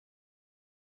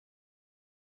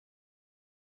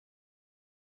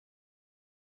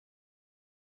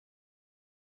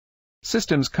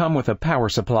systems come with a power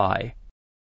supply,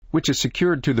 which is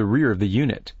secured to the rear of the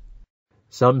unit.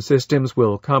 Some systems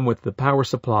will come with the power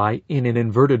supply in an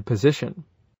inverted position.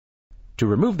 To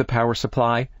remove the power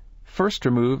supply, first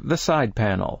remove the side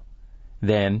panel.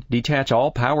 Then detach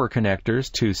all power connectors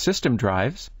to system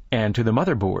drives and to the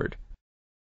motherboard.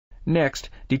 Next,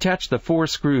 detach the 4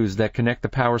 screws that connect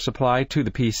the power supply to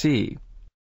the PC.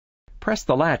 Press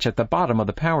the latch at the bottom of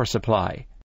the power supply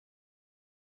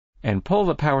and pull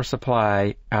the power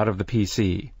supply out of the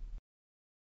PC.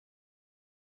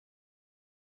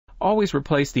 Always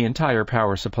replace the entire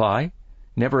power supply.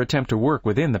 Never attempt to work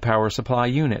within the power supply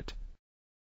unit.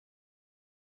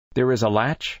 There is a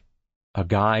latch, a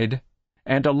guide,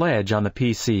 and a ledge on the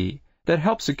PC that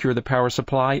helps secure the power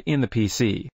supply in the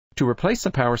PC. To replace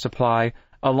the power supply,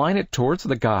 align it towards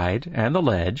the guide and the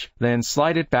ledge, then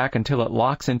slide it back until it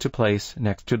locks into place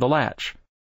next to the latch.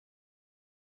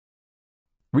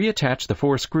 Reattach the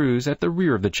 4 screws at the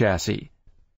rear of the chassis.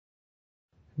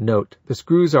 Note, the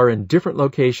screws are in different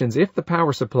locations if the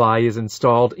power supply is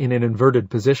installed in an inverted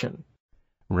position.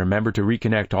 Remember to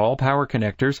reconnect all power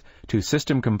connectors to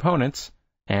system components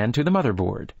and to the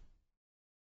motherboard.